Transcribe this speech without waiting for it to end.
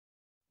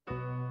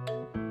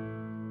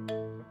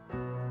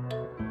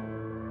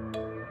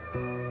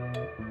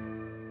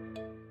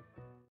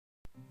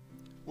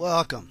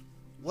Welcome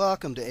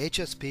to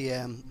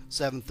HSPM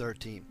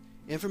 713,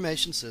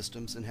 Information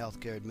Systems and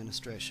Healthcare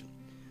Administration.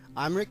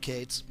 I'm Rick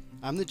Cates.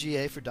 I'm the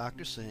GA for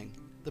Dr. Singh,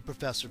 the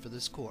professor for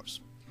this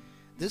course.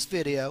 This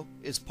video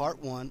is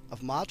part 1 of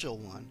Module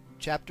 1,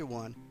 Chapter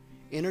 1,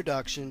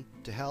 Introduction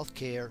to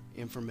Healthcare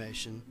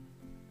Information.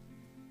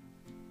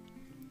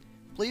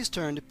 Please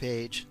turn to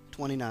page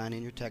 29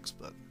 in your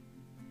textbook.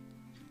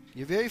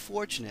 You're very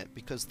fortunate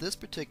because this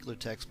particular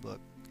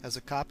textbook has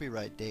a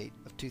copyright date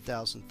of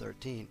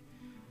 2013,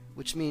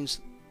 which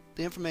means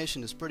the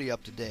information is pretty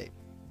up to date.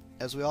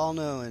 As we all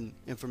know in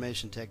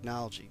information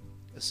technology,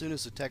 as soon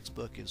as the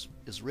textbook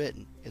is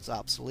written, it's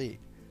obsolete.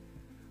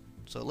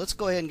 So let's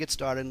go ahead and get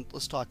started and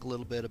let's talk a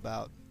little bit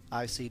about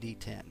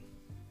ICD-10.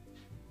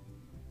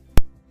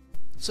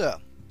 So,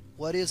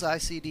 what is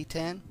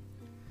ICD-10?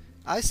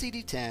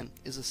 ICD-10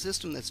 is a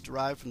system that's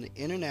derived from the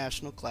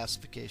International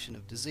Classification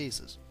of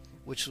Diseases,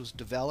 which was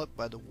developed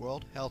by the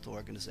World Health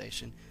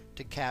Organization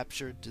to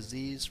capture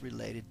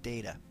disease-related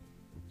data.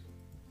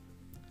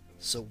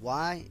 So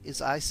why is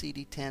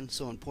ICD-10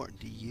 so important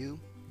to you?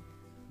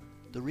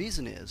 The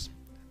reason is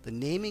the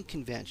naming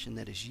convention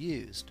that is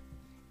used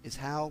is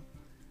how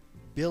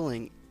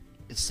billing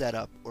is set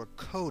up or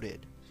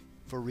coded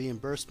for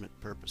reimbursement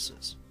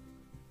purposes.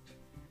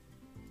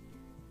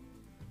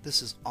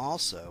 This is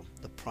also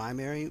the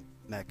primary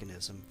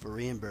mechanism for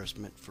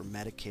reimbursement for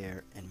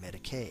Medicare and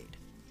Medicaid.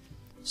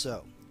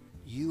 So,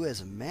 you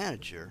as a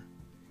manager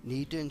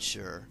need to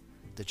ensure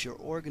that your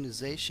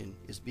organization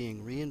is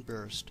being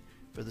reimbursed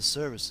for the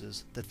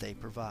services that they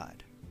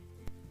provide.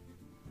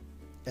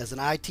 As an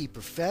IT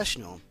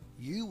professional,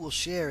 you will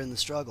share in the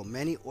struggle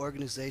many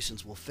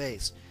organizations will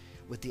face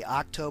with the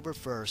October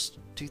 1st,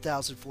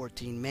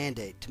 2014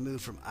 mandate to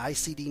move from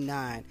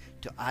ICD-9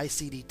 to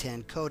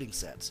ICD-10 coding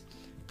sets.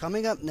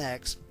 Coming up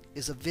next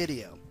is a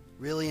video,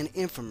 really an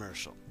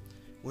infomercial.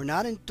 We're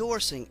not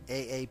endorsing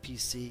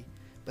AAPC,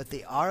 but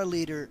they are a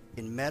leader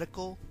in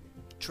medical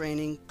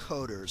training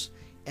coders,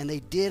 and they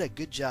did a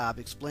good job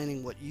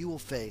explaining what you will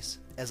face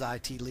as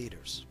IT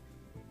leaders.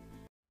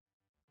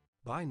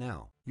 By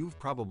now, you've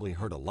probably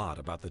heard a lot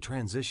about the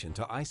transition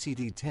to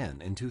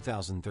ICD-10 in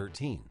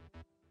 2013.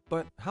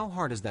 But how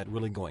hard is that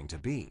really going to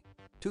be?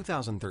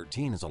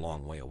 2013 is a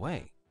long way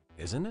away,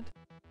 isn't it?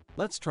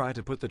 Let's try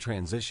to put the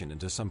transition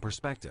into some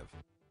perspective.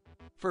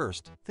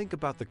 First, think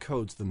about the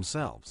codes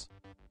themselves.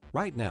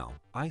 Right now,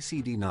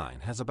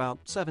 ICD-9 has about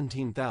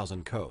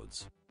 17,000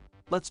 codes.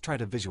 Let's try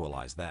to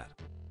visualize that.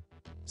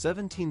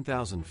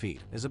 17,000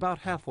 feet is about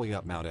halfway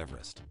up Mount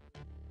Everest.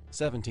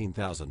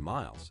 17,000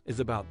 miles is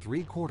about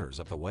 3/4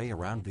 of the way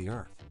around the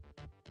Earth.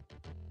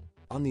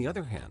 On the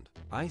other hand,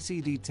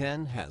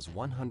 ICD-10 has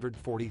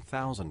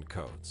 140,000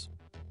 codes.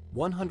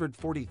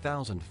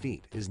 140,000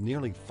 feet is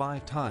nearly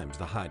 5 times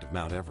the height of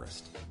Mount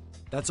Everest.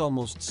 That's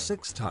almost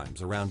 6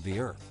 times around the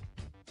Earth.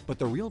 But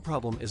the real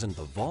problem isn't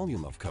the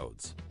volume of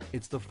codes,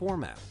 it's the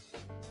format.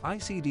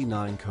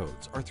 ICD-9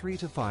 codes are 3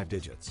 to 5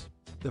 digits.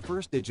 The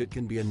first digit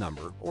can be a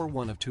number or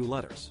one of 2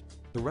 letters.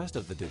 The rest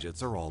of the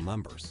digits are all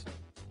numbers.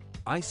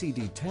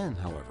 ICD-10,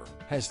 however,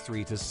 has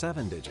 3 to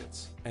 7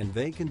 digits, and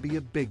they can be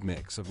a big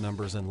mix of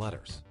numbers and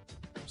letters.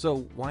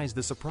 So why is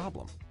this a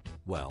problem?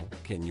 Well,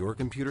 can your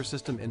computer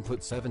system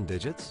input 7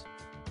 digits?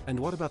 And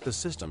what about the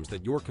systems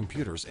that your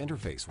computers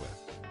interface with?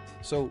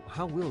 So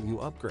how will you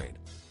upgrade?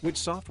 Which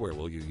software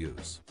will you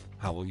use?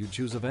 How will you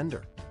choose a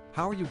vendor?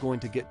 How are you going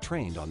to get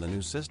trained on the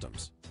new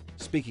systems?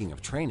 Speaking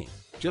of training,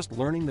 just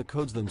learning the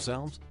codes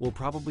themselves will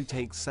probably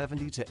take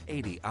 70 to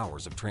 80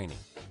 hours of training.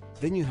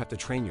 Then you have to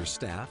train your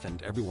staff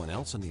and everyone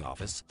else in the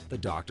office, the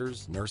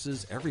doctors,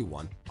 nurses,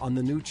 everyone, on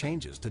the new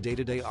changes to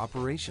day-to-day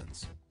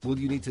operations. Will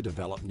you need to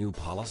develop new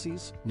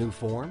policies, new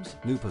forms,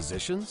 new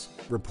positions,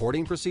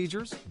 reporting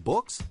procedures,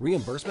 books,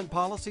 reimbursement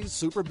policies,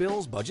 super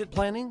bills, budget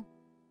planning?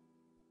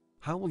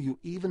 How will you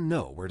even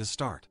know where to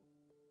start?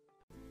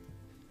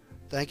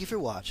 Thank you for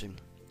watching,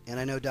 and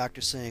I know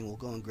Dr. Singh will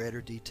go in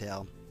greater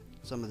detail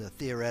some of the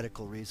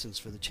theoretical reasons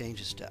for the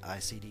changes to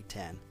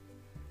ICD-10.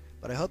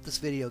 But I hope this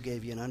video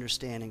gave you an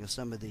understanding of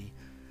some of the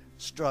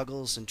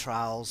struggles and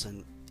trials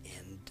and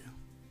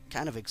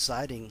kind of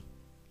exciting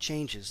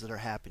changes that are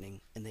happening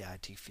in the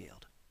IT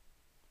field.